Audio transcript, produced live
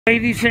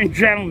Ladies and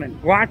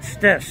gentlemen, watch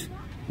this.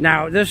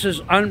 Now, this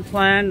is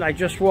unplanned. I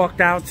just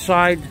walked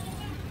outside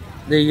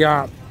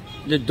the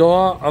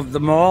door of the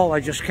mall.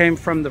 I just came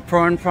from the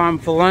prawn farm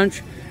for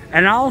lunch.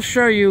 And I'll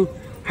show you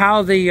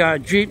how the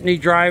jeepney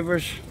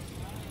drivers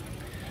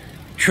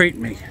treat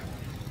me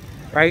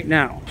right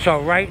now.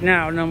 So right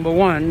now, number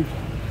one,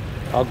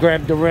 I'll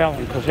grab the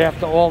railing because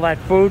after all that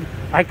food,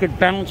 I could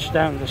bounce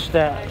down the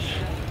stairs.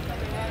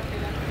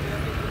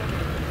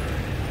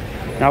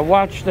 Now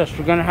watch this,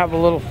 we're gonna have a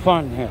little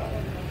fun here.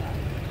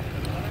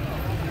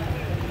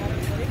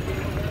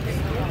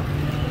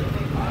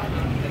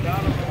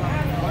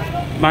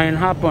 Mayan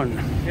hapon.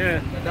 Yeah,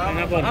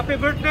 happy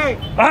birthday!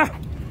 Ah!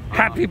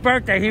 Happy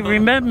birthday, he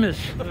remembers.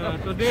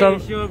 Today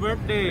is your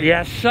birthday.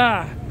 Yes,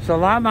 sir.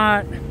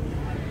 Salamat.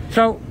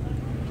 So,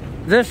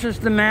 this is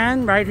the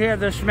man right here,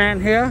 this man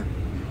here.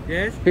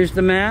 Yes. He's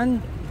the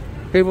man.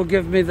 He will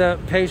give me the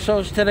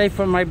pesos today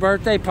for my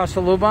birthday,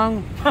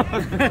 pasalubong.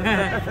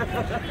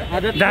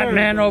 That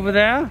man over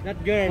there?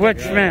 That girl.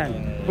 Which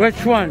man?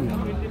 Which one?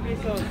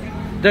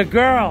 The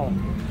girl.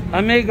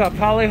 Amiga,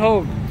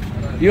 palihog.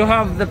 You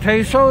have the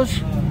pesos?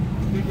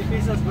 50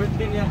 pesos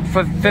birthday, yeah.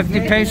 For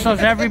 50 pesos?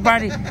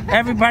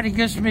 Everybody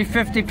gives me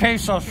 50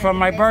 pesos for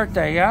my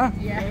birthday, yeah?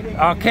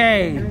 Yeah.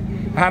 Okay.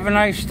 Have a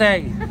nice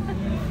day.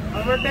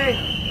 Happy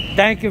birthday.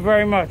 Thank you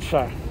very much,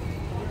 sir.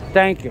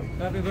 Thank you.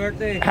 Happy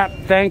birthday.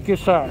 Thank you,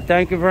 sir.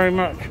 Thank you very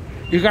much.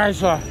 You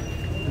guys are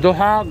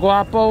Doha,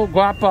 guapo,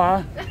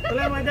 guapa.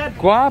 Hello, my dad.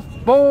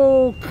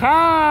 Guapo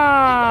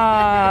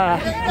ka!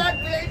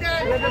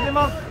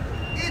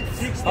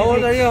 How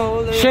old are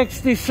you?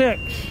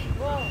 66.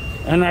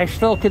 And I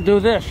still could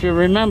do this. You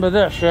remember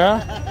this,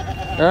 yeah?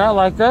 Yeah,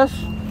 like this?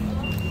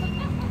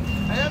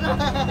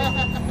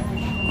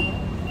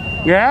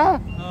 Yeah?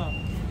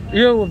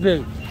 You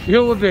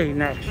will be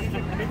next.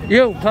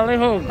 You,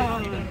 palihog.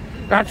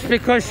 That's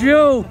because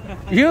you,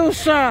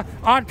 sir,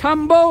 are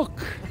Tambok.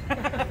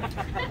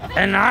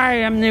 And I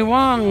am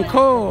Niwang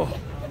Ko.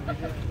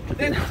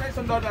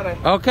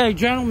 Okay,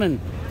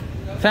 gentlemen.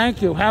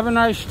 Thank you. Have a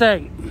nice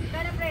day.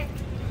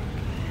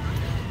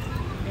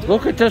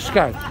 Look at this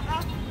guy.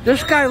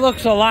 This guy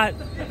looks a lot,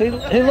 he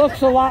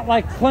looks a lot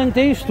like Clint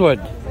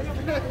Eastwood.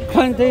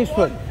 Clint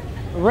Eastwood.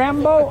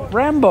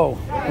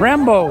 Rambo.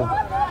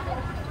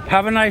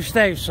 Have a nice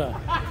day, sir.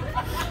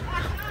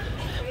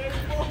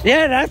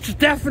 Yeah, that's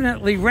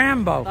definitely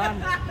Rambo.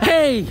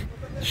 Hey,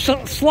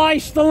 Sly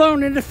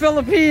Stallone in the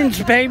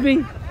Philippines,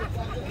 baby.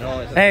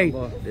 No, hey,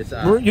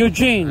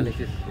 Eugene.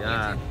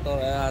 Yeah.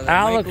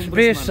 Alex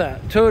Bisa,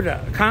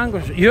 Tuda,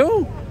 Congress.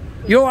 You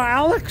are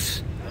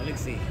Alex?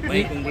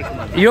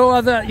 You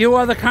are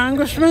the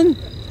congressman?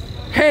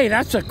 Hey,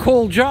 that's a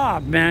cool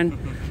job, man.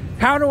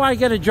 How do I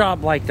get a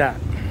job like that?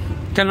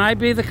 Can I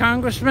be the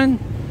congressman?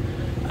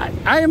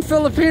 I am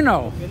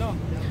Filipino.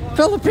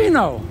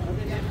 Filipino.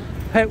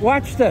 Hey,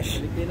 watch this.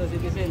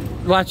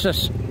 Watch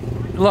this.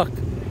 Look.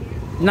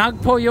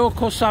 Nagpoyo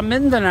ko sa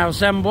Mindanao,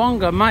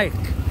 Zamboanga, Mike.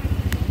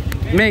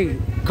 Me,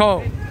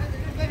 Ko.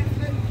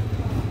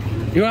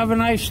 You have a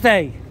nice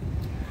day.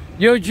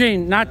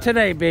 Eugene, not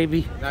today,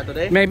 baby. Not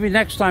today? Maybe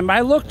next time.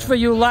 I looked for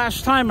you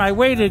last time. I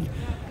waited,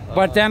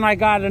 but then I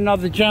got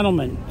another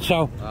gentleman.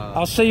 So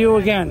I'll see you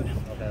again.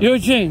 Okay.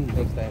 Eugene.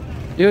 Next time.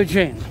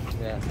 Eugene.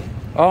 Yeah.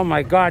 Oh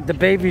my God, the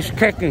baby's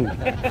kicking.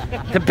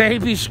 The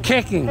baby's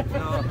kicking.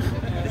 No,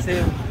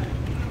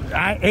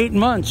 8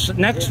 months.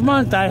 Next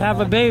month I have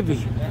a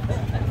baby.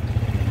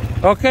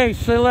 Okay,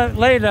 see you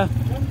later.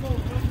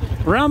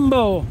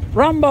 Rumbo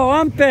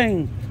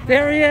Umping.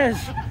 There he is.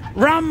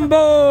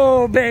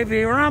 Rumbo,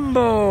 baby,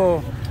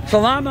 Rumbo.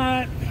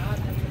 Salamat.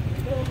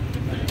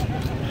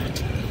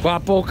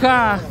 Guapo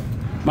ka.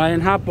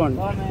 Mayan hapon.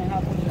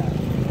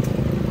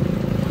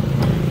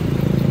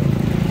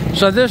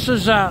 So this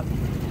is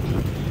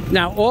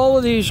now all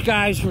of these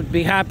guys would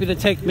be happy to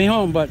take me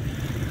home, but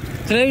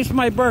today's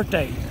my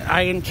birthday.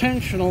 I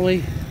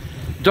intentionally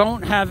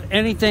don't have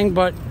anything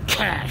but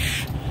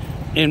cash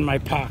in my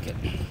pocket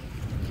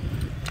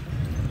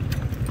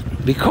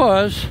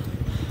because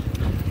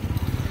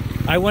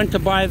I went to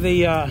buy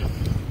the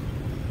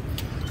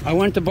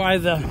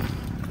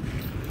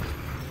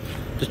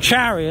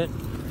chariot,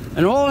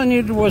 and all I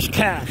needed was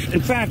cash.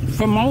 In fact,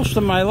 for most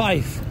of my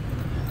life,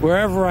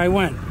 wherever I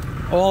went,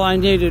 all I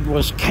needed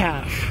was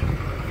cash.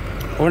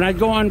 When I'd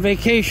go on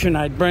vacation,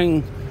 I'd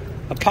bring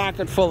a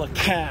pocket full of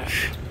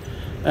cash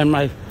and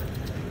my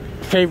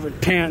favorite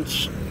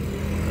pants,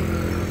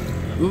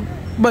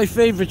 my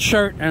favorite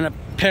shirt, and a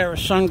pair of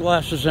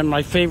sunglasses and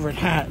my favorite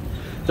hat.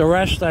 The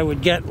rest I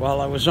would get while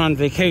I was on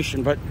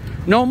vacation, but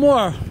no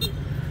more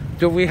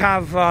do we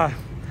have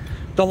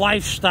the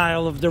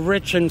lifestyle of the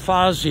rich in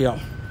Fazio.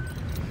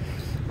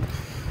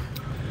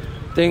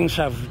 Things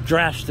have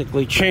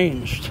drastically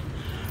changed.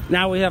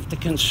 Now we have to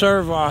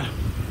conserve our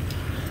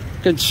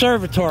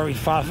conservatory,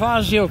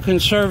 Fazio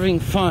Conserving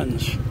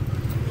Funds.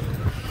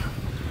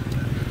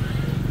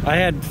 I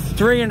had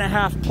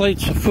 3.5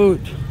 plates of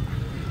food,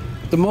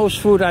 the most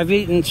food I've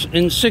eaten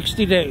in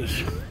 60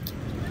 days.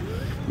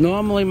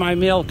 Normally my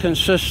meal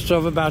consists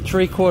of about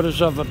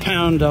 3/4 of a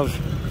pound of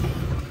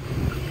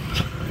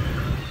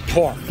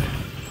pork,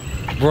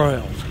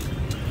 broiled.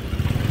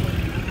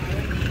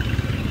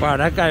 Wow,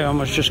 that guy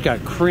almost just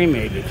got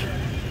cremated.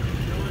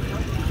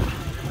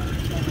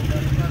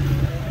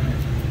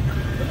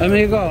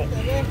 Amigo.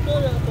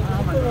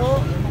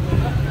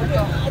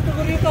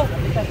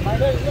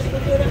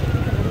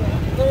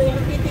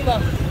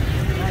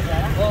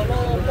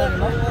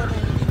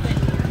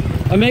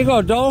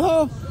 Amigo,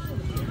 doho?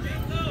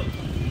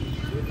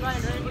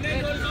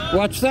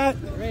 What's that?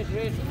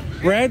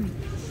 Red?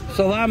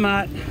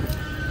 Salamat.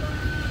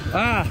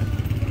 Ah.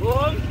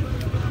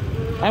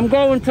 I'm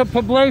going to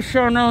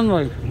Poblacion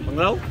only.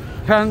 Panglao?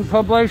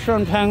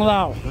 Poblacion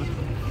Panglao.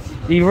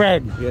 The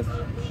red. Yes.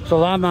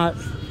 Salamat.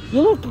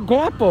 You look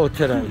guapo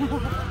today.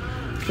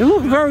 You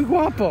look very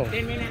guapo.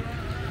 10 minutes.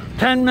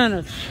 10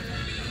 minutes.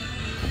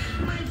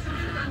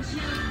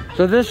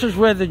 So this is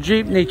where the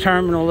Jeepney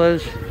terminal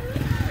is.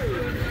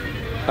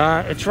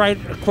 It's right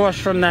across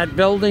from that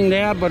building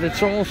there, but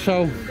it's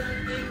also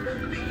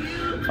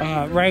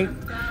right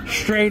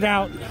straight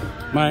out.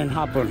 Mein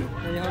Hapon.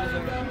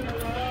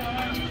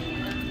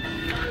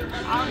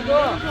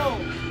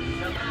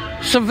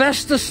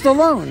 Sylvester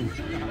Stallone.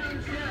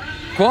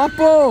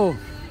 Guapo.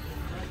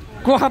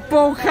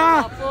 Guapo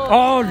ka.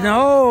 Oh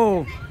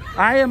no.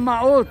 I am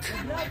maut.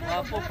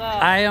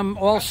 I am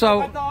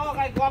also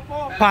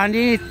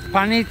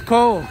panit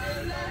ko.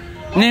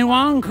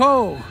 Niwang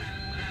ko.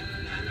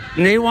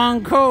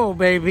 Niwang ko,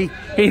 baby.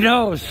 He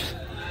knows.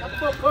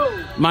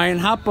 Mein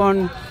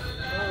Hapon.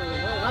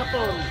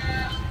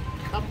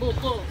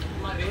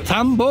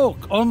 Tambok.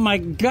 Oh my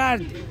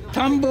God.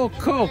 Tambok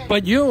ko.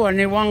 But you are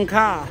Niwang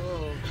ka.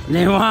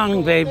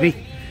 Niwang, baby.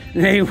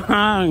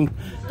 Niwang.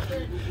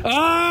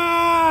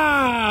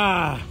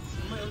 Ah!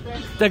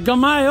 The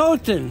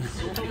Gamayotin.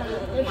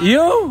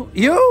 You?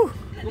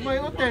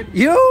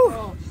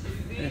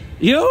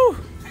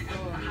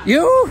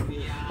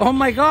 Oh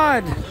my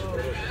God.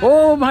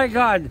 Oh my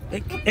God.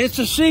 It's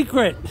a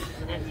secret.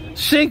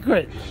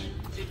 Secret.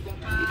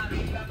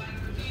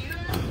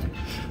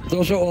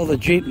 Those are all the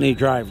Jeepney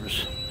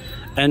drivers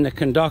and the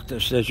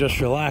conductors. They're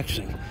just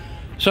relaxing.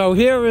 So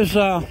here is,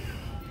 they're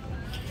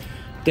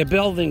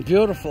building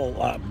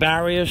beautiful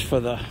barriers for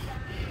the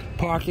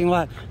parking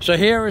lot. So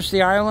here is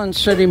the Island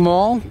City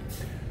Mall,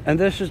 and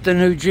this is the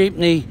new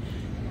Jeepney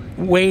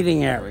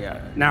waiting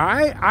area. Now,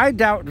 I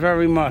doubt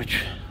very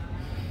much.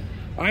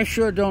 I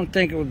sure don't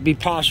think it would be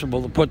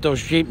possible to put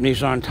those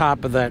Jeepneys on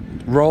top of that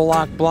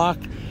roll-lock block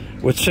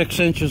with 6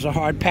 inches of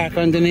hard pack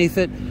underneath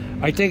it.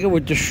 I think it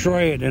would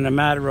destroy it in a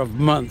matter of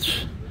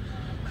months.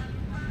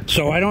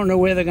 So I don't know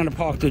where they're going to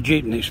park the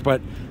Jeepneys,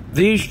 but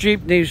these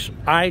Jeepneys,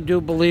 I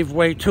do believe,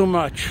 weigh too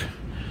much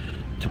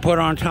to put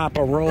on top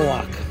of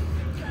roll-lock.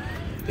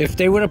 If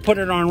they would have put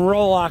it on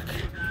roll-lock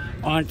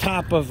on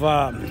top of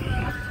a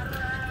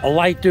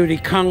light-duty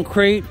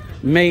concrete,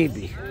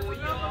 maybe.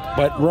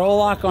 But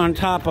roll-lock on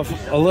top of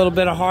a little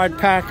bit of hard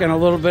pack and a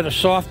little bit of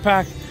soft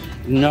pack,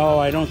 no,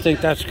 I don't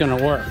think that's going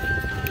to work.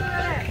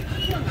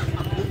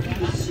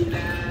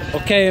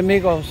 Okay,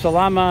 amigo,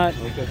 salamat.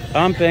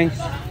 Amping.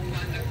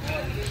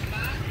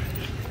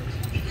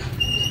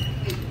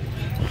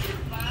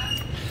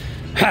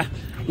 Ha!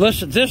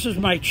 Listen, this is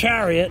my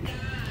chariot,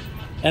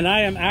 and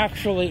I am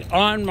actually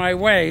on my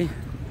way.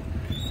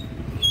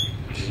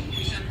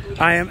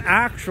 I am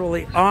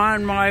actually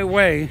on my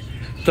way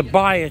to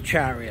buy a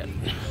chariot,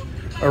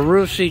 a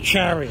Rusi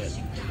chariot.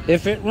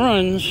 If it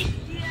runs,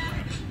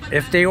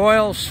 if the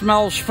oil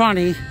smells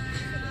funny,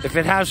 if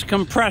it has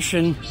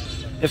compression,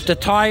 if the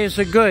tires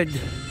are good,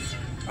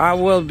 I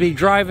will be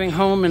driving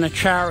home in a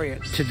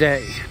chariot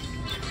today.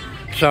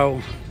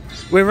 So,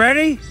 we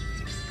ready?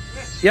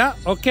 Yeah,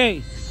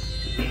 okay.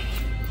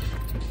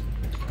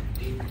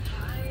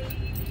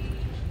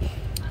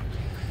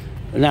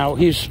 Now,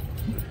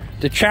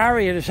 the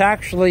chariot is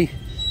actually,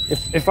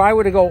 if I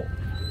were to go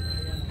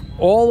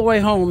all the way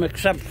home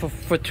except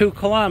for 2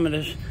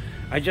 kilometers,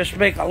 I just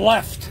make a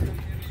left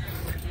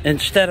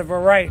instead of a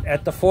right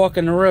at the fork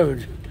in the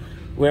road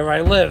where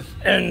I live,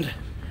 and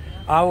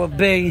I will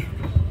be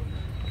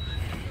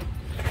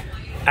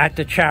at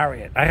the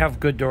chariot. I have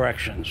good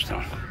directions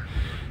though,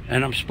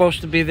 and I'm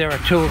supposed to be there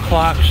at 2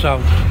 o'clock,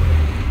 so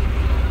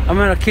I'm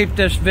going to keep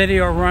this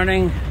video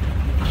running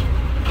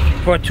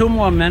for 2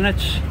 more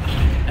minutes,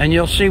 and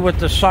you'll see what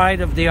the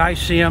side of the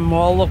ICM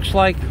mall looks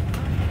like.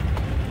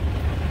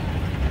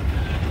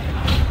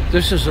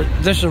 This is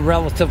a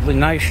relatively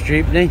nice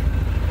Jeepney.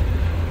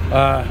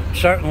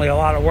 Certainly a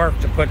lot of work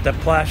to put the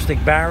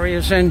plastic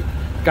barriers in.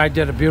 Guy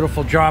did a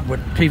beautiful job with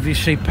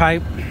PVC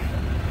pipe.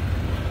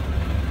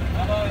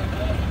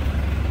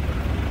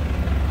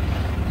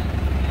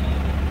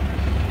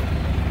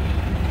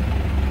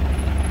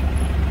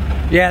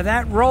 Yeah,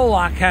 that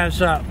roll-lock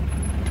has about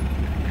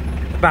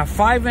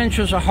 5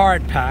 inches of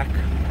hard pack.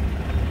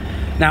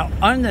 Now,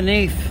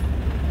 underneath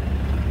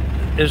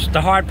is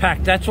the hard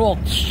pack. That's all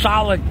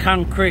solid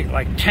concrete,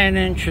 like 10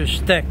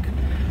 inches thick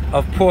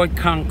of poured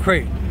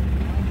concrete.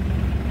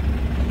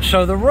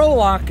 So the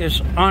roll-lock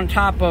is on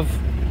top of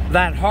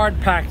that hard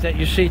pack that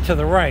you see to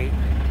the right.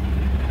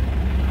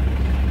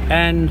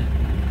 And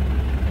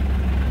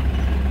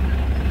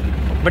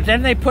But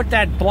then they put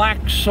that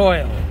black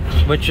soil,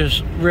 which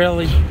is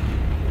really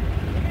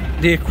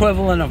the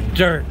equivalent of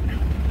dirt.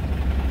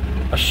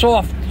 A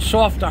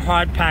softer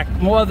hard pack,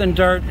 more than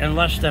dirt and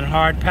less than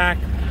hard pack.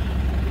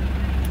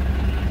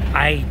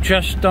 I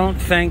just don't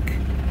think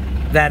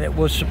that it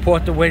will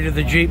support the weight of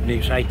the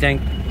Jeepneys. I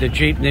think the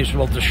Jeepneys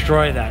will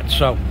destroy that.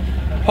 So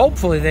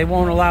hopefully they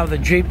won't allow the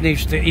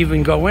Jeepneys to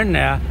even go in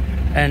there,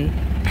 and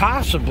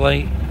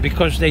possibly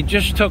because they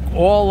just took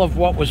all of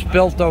what was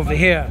built over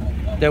here.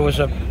 There was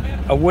a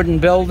wooden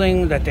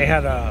building that they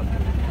had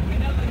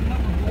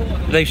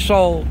they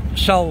sold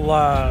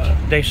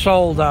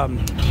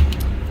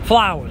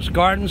flowers,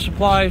 garden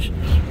supplies,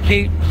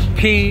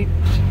 peat,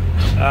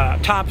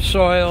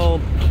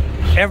 topsoil,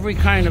 every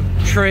kind of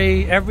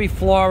tree, every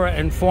flora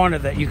and fauna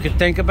that you could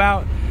think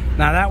about.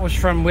 Now that was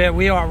from where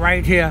we are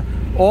right here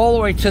all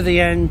the way to the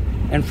end,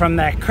 and from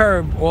that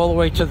curb all the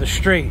way to the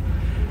street.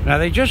 Now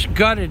they just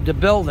gutted the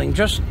building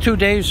just 2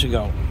 days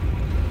ago,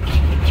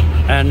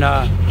 and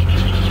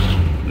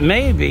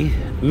maybe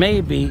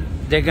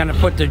they're going to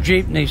put the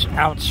Jeepneys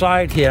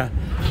outside here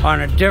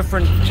on a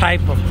different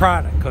type of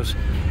product, because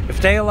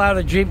if they allow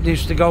the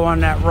Jeepneys to go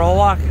on that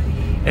roll-lock,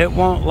 it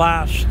won't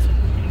last.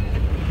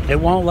 It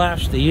won't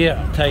last a year,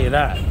 I'll tell you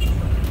that.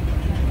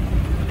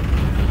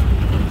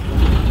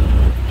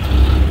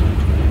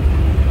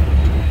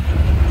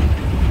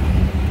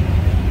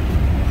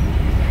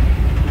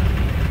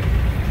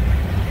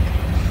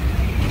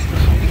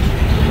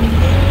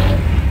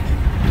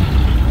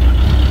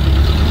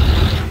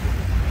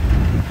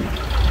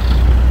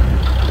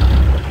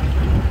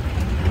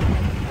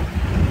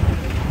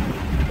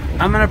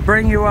 I'm going to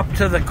bring you up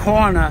to the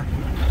corner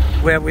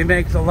where we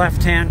make the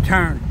left-hand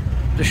turn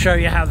to show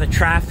you how the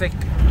traffic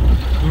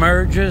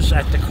merges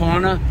at the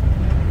corner.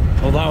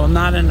 Although I'm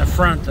not in the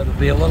front, it'll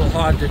be a little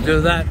hard to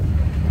do that.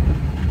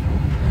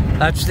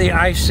 That's the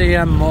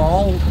ICM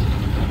Mall.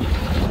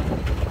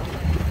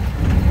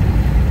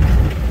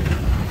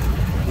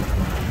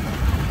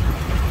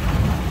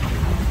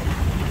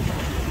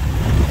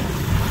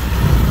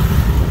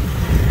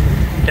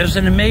 There's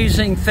an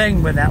amazing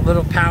thing where that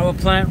little power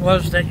plant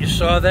was that you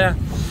saw there.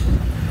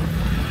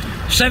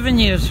 7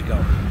 years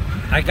ago,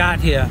 I got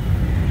here.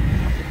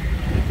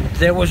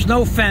 There was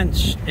no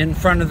fence in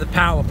front of the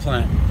power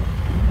plant.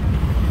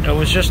 It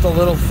was just a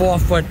little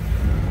 4-foot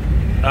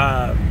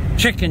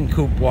chicken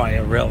coop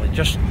wire, really.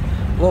 Just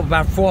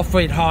about 4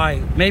 feet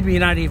high, maybe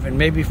not even,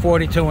 maybe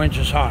 42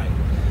 inches high.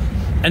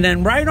 And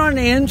then right on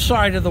the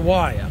inside of the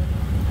wire,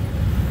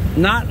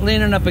 not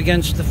leaning up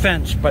against the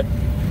fence, but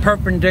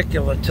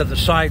perpendicular to the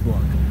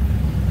sidewalk,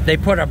 they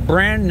put a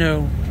brand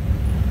new,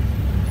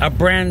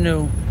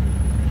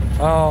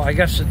 oh, I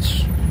guess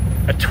it's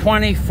a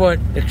 20-foot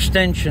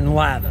extension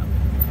ladder.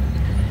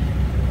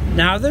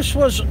 Now this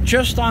was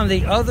just on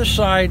the other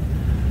side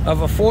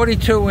of a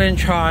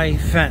 42-inch high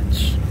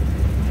fence.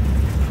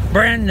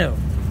 Brand new.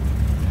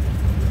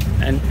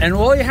 And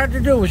all you had to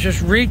do was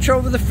just reach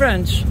over the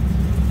fence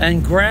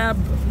and grab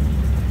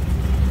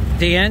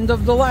the end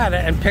of the ladder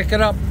and pick it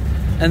up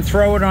and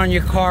throw it on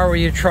your car or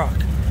your truck.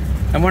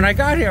 And when I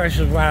got here, I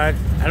said, well,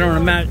 I don't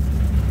imagine.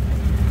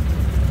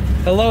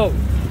 Hello.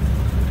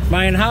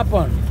 Mayan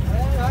hapon.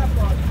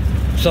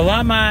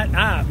 Salamat.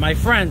 Ah, my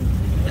friend.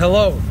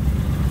 Hello.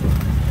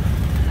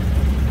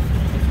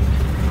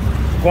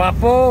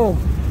 Guapo.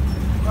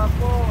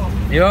 Guapo.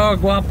 Yo,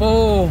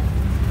 guapo.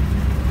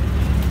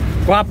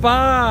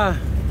 Guapa.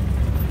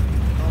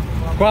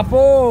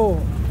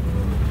 Guapo.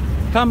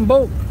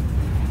 Tambok.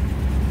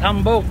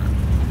 Tambok.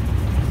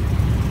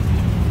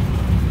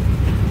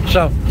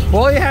 So,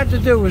 all you had to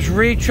do was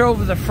reach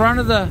over the front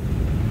of the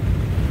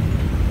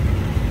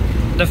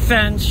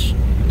fence.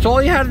 That's all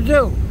you had to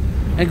do.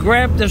 And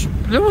grab this.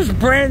 It was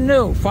brand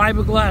new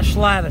fiberglass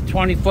ladder,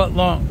 20 foot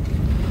long.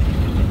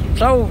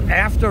 So,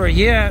 after a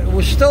year, it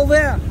was still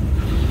there.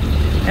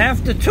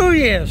 After 2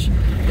 years,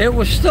 it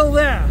was still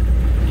there.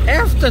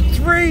 After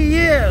 3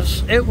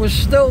 years, it was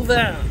still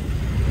there.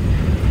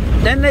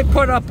 Then they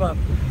put up a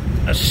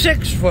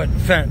 6-foot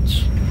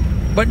fence,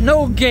 but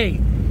no gate.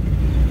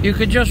 You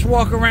could just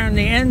walk around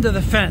the end of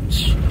the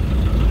fence.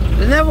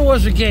 There never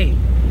was a gate.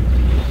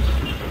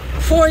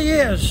 4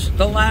 years,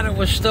 the ladder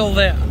was still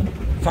there.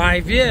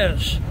 5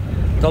 years,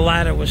 the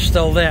ladder was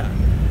still there.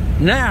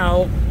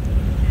 Now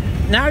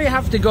you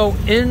have to go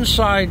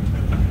inside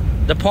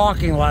the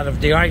parking lot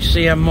of the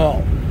ICM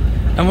Mall.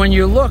 And when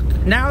you look,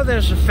 now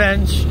there's a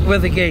fence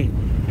with a gate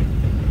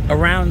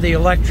around the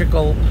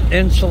electrical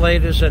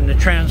insulators and the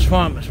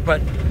transformers.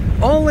 But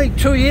only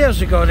 2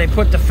 years ago, they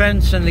put the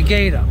fence and the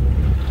gate up.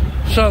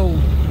 So,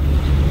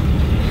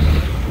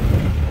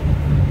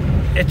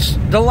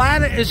 the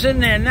ladder is in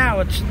there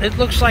now. It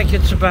looks like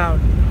it's about,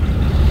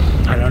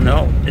 I don't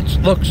know, it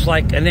looks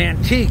like an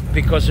antique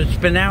because it's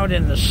been out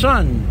in the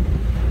sun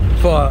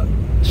for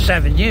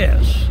 7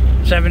 years,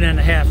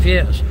 7.5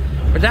 years.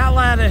 But that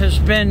ladder has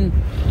been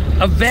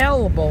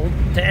available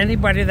to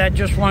anybody that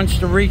just wants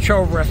to reach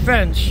over a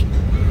fence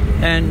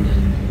and,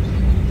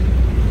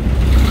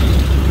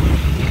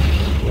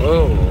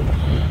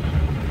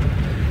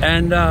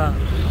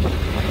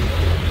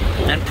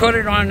 and put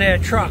it on their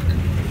truck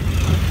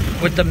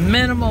with the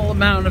minimal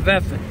amount of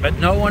effort, but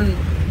no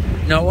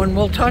one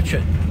will touch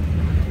it.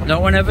 No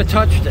one ever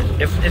touched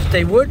it. If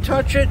they would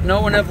touch it,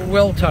 no one ever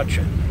will touch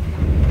it.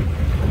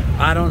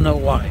 I don't know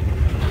why.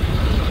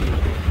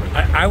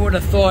 I would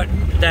have thought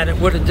that it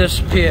would have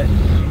disappeared,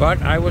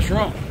 but I was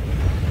wrong.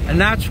 And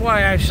that's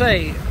why I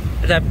say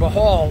that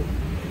Bohol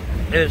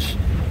is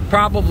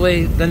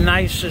probably the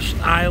nicest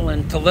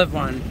island to live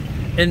on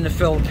in the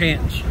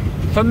Philippines.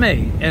 For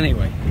me,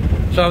 anyway.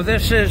 So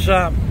this is,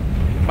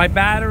 my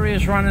battery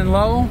is running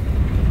low,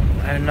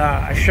 and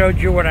I showed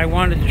you what I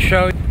wanted to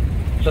show you.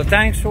 So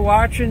thanks for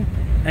watching,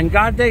 and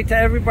God day to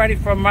everybody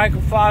from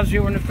Michael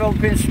Fazio in the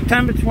Philippines,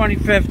 September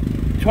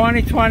 25th,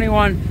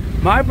 2021.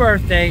 My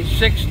birthday,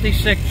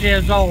 66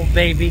 years old,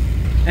 baby,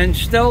 and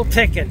still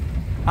ticking.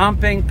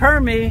 Amping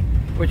Permi,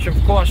 which of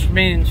course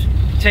means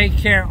take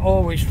care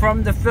always.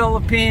 From the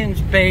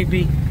Philippines,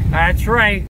 baby. That's right.